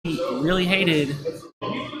really hated.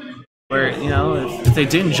 Where, you know, if they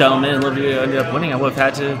didn't jump in and Olivia ended up winning, I would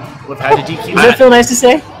have had to DQ. Does that feel nice to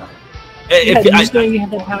say? If, you just knowing you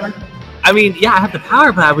have that power? I mean, yeah, I have the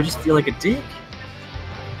power, but I would just feel like a dick.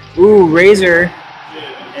 Ooh, Razor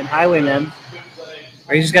and Highwayman.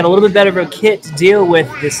 Razor's got a little bit better of a kit to deal with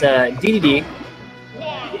this Dedede.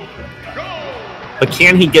 But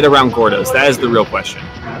can he get around Gordos? That is the real question.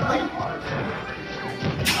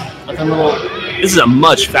 This is a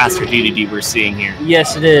much faster Dedede we're seeing here.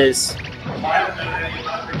 Yes, it is.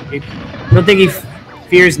 I don't think he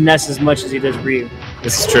fears Ness as much as he does Ryu.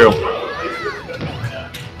 This is true.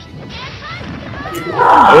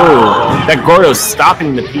 Oh, that Gordo's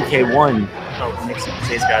stopping the PK1. Oh, makes sense.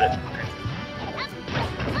 He's got it.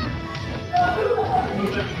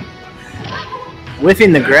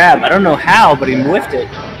 Whiffing the grab. I don't know how, but he whiffed it.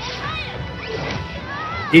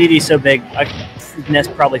 Dedede's so big. Ness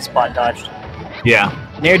probably spot dodged. Yeah.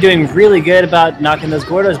 And they're doing really good about knocking those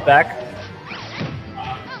Gordos back.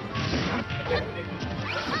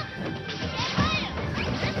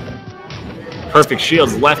 Perfect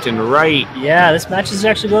shields left and right. Yeah, this match is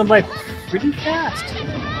actually going by pretty fast.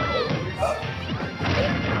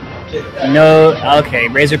 No, okay,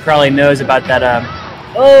 Razor probably knows about that.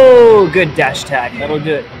 Oh, good dash tag. That'll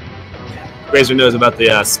do it. Razor knows about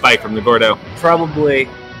the spike from the Gordo. Probably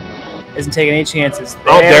isn't taking any chances.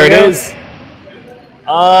 There it is.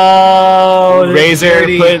 Oh, Razor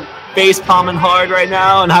put face palming hard right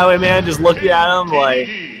now, and Highwayman just looking at him like,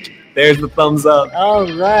 there's the thumbs up. All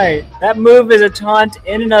right. That move is a taunt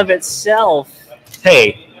in and of itself.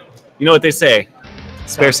 Hey, you know what they say?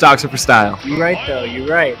 Spare stocks are for style. You're right, though. You're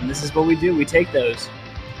right. And this is what we do. We take those.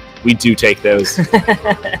 We do take those.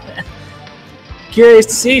 Curious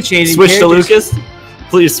to see changing Switch characters. to Lucas?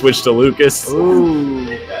 Please switch to Lucas.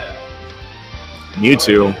 Ooh.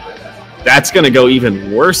 Mewtwo. That's going to go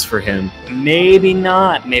even worse for him. Maybe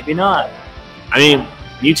not. Maybe not. I mean,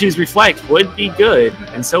 Mewtwo's Reflect would be good,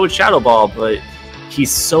 and so would Shadow Ball, but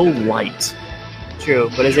he's so light.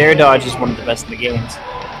 True, but his air dodge is one of the best in the games.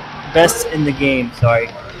 Best in the game, sorry.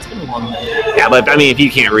 It's been a long night. Yeah, but I mean, if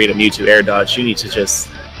you can't read a Mewtwo air dodge, you need to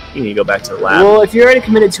go back to the lab. Well, if you're already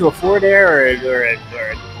committed to a forward air or an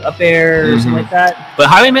up air or something like that. But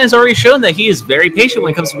Highwayman has already shown that he is very patient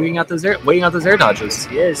when it comes to waiting out those air dodges.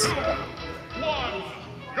 He is.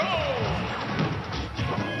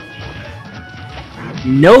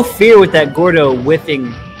 No fear with that Gordo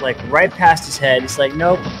whiffing like right past his head. It's like,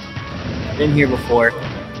 nope, been here before.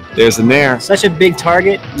 There's the Nair. Such a big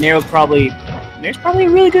target. Nair's probably a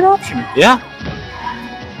really good option. Yeah.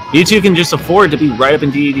 Mewtwo can just afford to be right up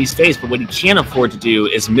in Dedede's face, but what he can't afford to do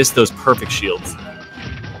is miss those perfect shields.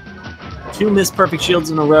 2 missed perfect shields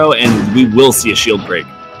in a row, and we will see a shield break.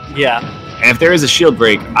 Yeah. And if there is a shield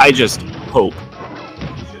break, I just hope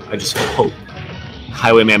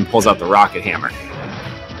Highwayman pulls out the rocket hammer.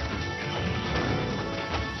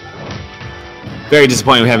 Very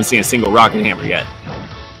disappointing we haven't seen a single rocket hammer yet.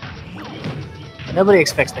 Nobody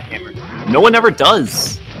expects the hammer. No one ever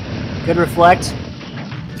does. Good reflect.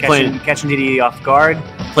 Catching Dedede off guard.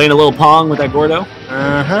 Playing a little Pong with that Gordo.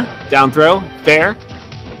 Uh-huh. Down throw. Fair.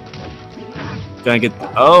 Gonna get...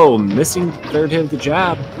 Oh, missing third hit of the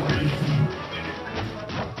jab.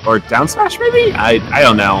 Or down smash, maybe? I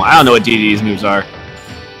don't know. I don't know what Dedede's moves are.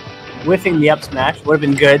 Whiffing the up smash would have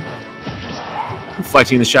been good.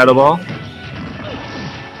 Reflecting the Shadow Ball.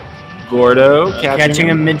 Gordo catching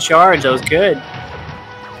him mid-charge. That was good.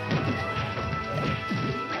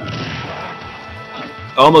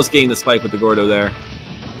 Almost getting the spike with the Gordo there.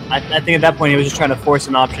 I think at that point he was just trying to force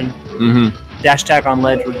an option. Mm-hmm. Dash attack on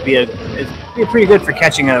ledge would be pretty good for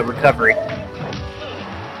catching a recovery.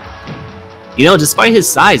 You know, despite his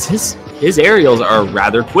size, his aerials are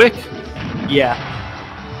rather quick. Yeah.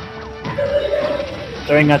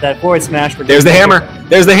 Throwing out that forward smash. There's the hammer.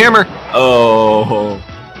 There's the hammer. Oh.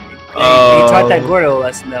 He taught that Gordo a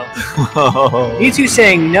lesson, though. Mewtwo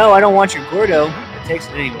saying, no, I don't want your Gordo. It takes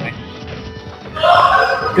it anyway.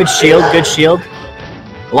 Good shield, good shield.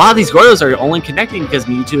 A lot of these Gordos are only connecting because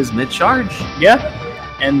Mewtwo is mid-charge. Yeah,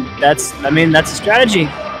 and that's a strategy.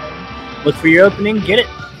 Look for your opening, get it.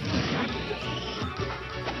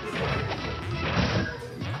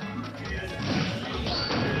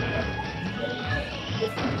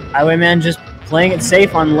 Highwayman just playing it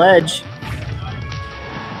safe on ledge.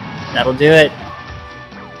 That'll do it.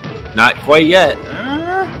 Not quite yet.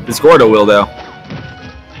 This Gordo will, though.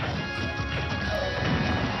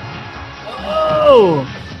 Oh!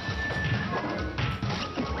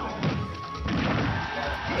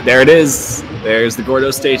 There it is. There's the Gordo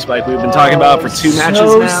stage spike we've been talking about for 2 matches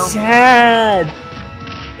now. So sad.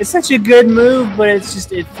 It's such a good move, but it's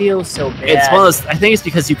just it feels so bad. It's one of those. I think it's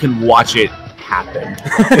because you can watch it happen.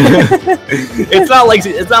 It's not like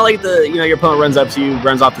the your opponent runs up to you,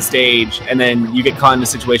 runs off the stage, and then you get caught in a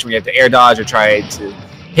situation where you have to air dodge or try to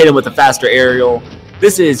hit him with a faster aerial.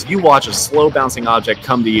 This is you watch a slow bouncing object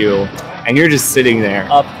come to you, and you're just sitting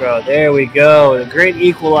there. Up throw. There we go. The great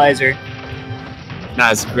equalizer.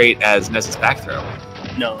 Not as great as Ness's back throw.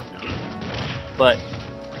 No. But.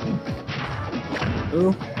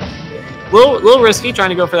 Ooh. Little risky trying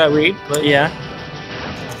to go for that read, but yeah.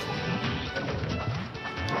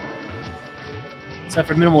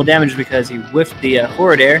 Suffered minimal damage because he whiffed the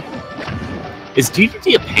forward air. Is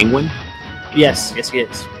Dedede a penguin? Yes, he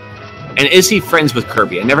is. And is he friends with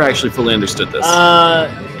Kirby? I never actually fully understood this. I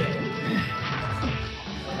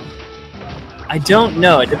don't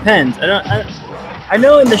know. It depends. I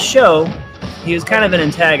know in the show he was kind of an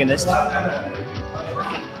antagonist.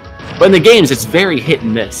 But in the games, it's very hit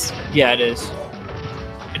and miss. Yeah, it is.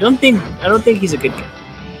 I don't think he's a good guy.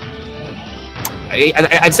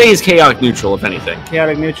 I'd say he's chaotic neutral, if anything.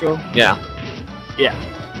 Chaotic neutral? Yeah. Yeah.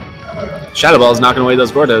 Shadow Ball is knocking away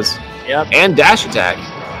those Gordos. Yep. And dash attack.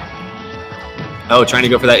 Oh, trying to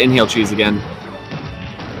go for that inhale cheese again.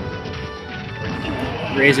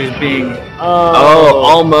 Razor's being... Oh,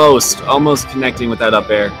 almost connecting with that up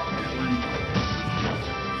air.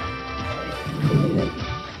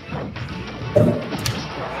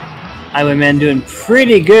 Highwayman doing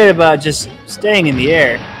pretty good about just staying in the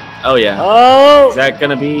air. Oh, yeah. Oh! Is that going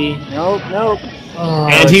to be... Nope. Oh,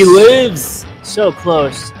 and he lives! So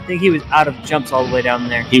close. I think he was out of jumps all the way down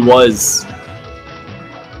there. He was.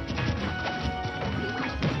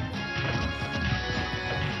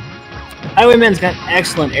 Highwayman's got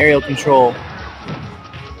excellent aerial control.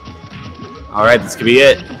 All right, this could be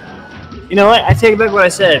it. You know what? I take back what I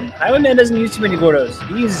said. Highwayman doesn't use too many Gordos.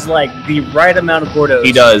 He uses, like, the right amount of Gordos.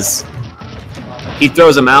 He does. He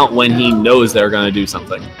throws them out when he knows they're going to do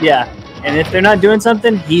something. Yeah. And if they're not doing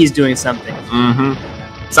something, he's doing something.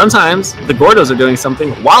 Mm-hmm. Sometimes the Gordos are doing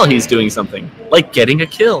something while he's doing something, like getting a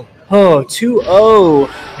kill. Oh, 2-0.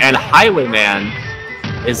 And Highwayman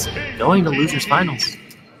is going to Losers Finals.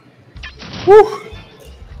 Whew.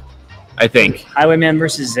 I think. Highwayman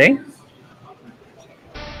versus Zay?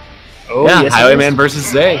 Oh, yeah, yes, Highwayman versus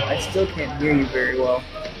Zay. I still can't hear you very well.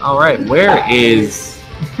 All right, where is...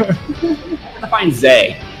 I find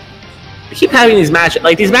Zay. I keep having these matches.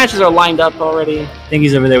 Like, these matches are lined up already. I think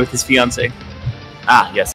he's over there with his fiance. Ah, yes.